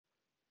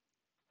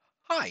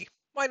Hi,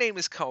 my name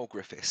is Carl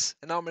Griffiths,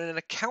 and I'm an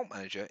account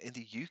manager in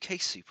the UK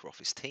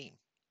SuperOffice team.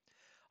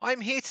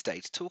 I'm here today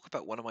to talk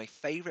about one of my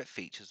favourite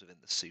features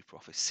within the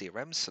SuperOffice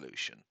CRM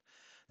solution.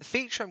 The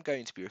feature I'm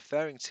going to be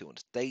referring to on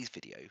today's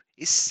video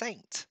is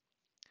Saint.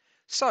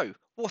 So,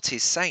 what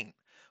is Saint?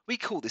 We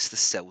call this the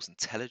Sales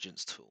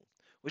Intelligence tool,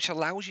 which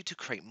allows you to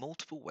create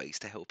multiple ways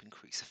to help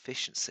increase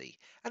efficiency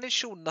and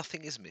ensure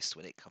nothing is missed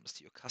when it comes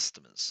to your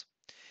customers.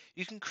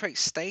 You can create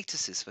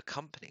statuses for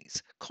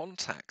companies,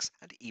 contacts,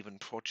 and even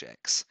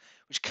projects,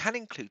 which can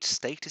include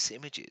status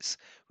images,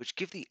 which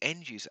give the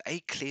end user a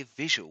clear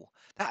visual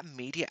that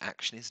immediate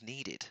action is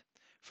needed.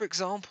 For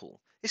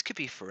example, this could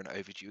be for an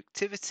overdue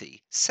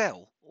activity,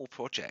 sell, or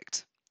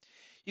project.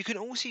 You can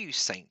also use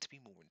Saint to be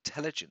more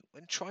intelligent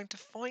when trying to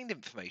find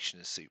information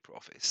in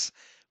SuperOffice.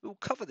 We will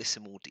cover this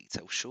in more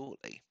detail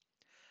shortly.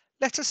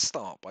 Let us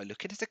start by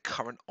looking at a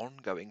current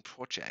ongoing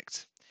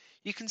project.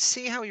 You can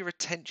see how your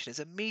attention is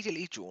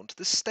immediately drawn to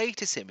the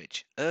status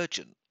image,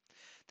 urgent.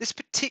 This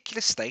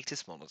particular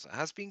status monitor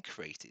has been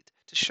created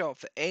to show up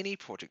for any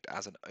project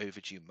as an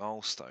overdue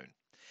milestone.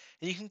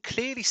 And you can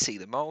clearly see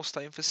the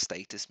milestone for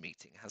status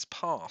meeting has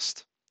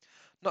passed.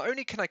 Not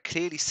only can I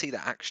clearly see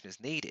that action is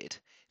needed,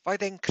 if I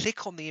then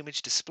click on the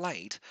image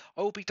displayed,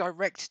 I will be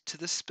directed to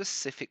the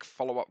specific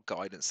follow-up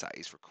guidance that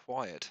is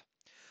required.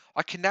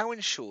 I can now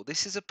ensure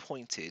this is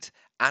appointed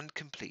and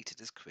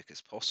completed as quick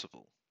as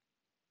possible.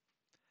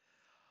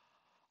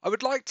 I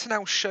would like to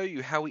now show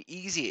you how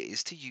easy it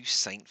is to use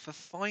Saint for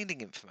finding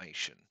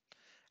information.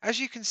 As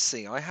you can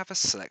see, I have a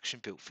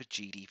selection built for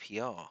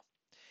GDPR.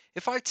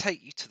 If I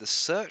take you to the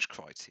search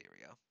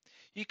criteria,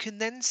 you can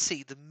then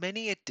see the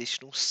many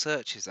additional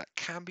searches that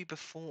can be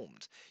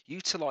performed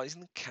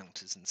utilizing the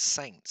counters in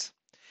Saint,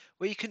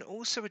 where you can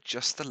also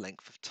adjust the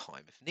length of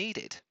time if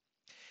needed.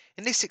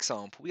 In this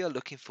example, we are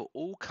looking for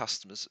all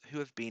customers who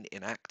have been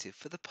inactive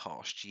for the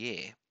past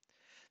year.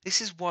 This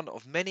is one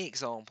of many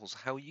examples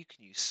how you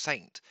can use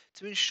Saint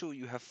to ensure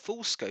you have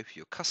full scope of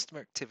your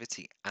customer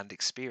activity and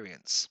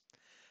experience.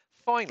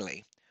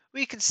 Finally,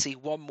 we can see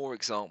one more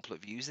example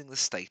of using the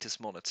status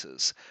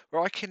monitors,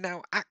 where I can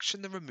now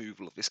action the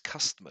removal of this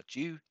customer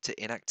due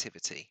to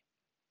inactivity.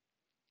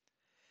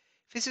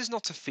 If this is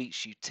not a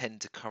feature you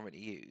tend to currently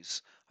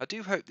use, I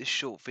do hope this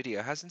short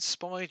video has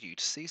inspired you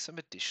to see some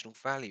additional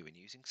value in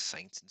using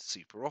Saint in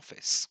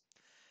SuperOffice.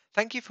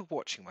 Thank you for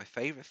watching my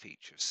favourite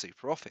feature of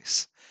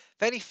SuperOffice.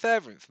 For any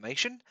further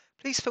information,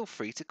 please feel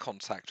free to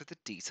contact with the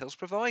details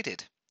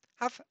provided.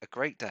 Have a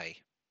great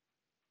day.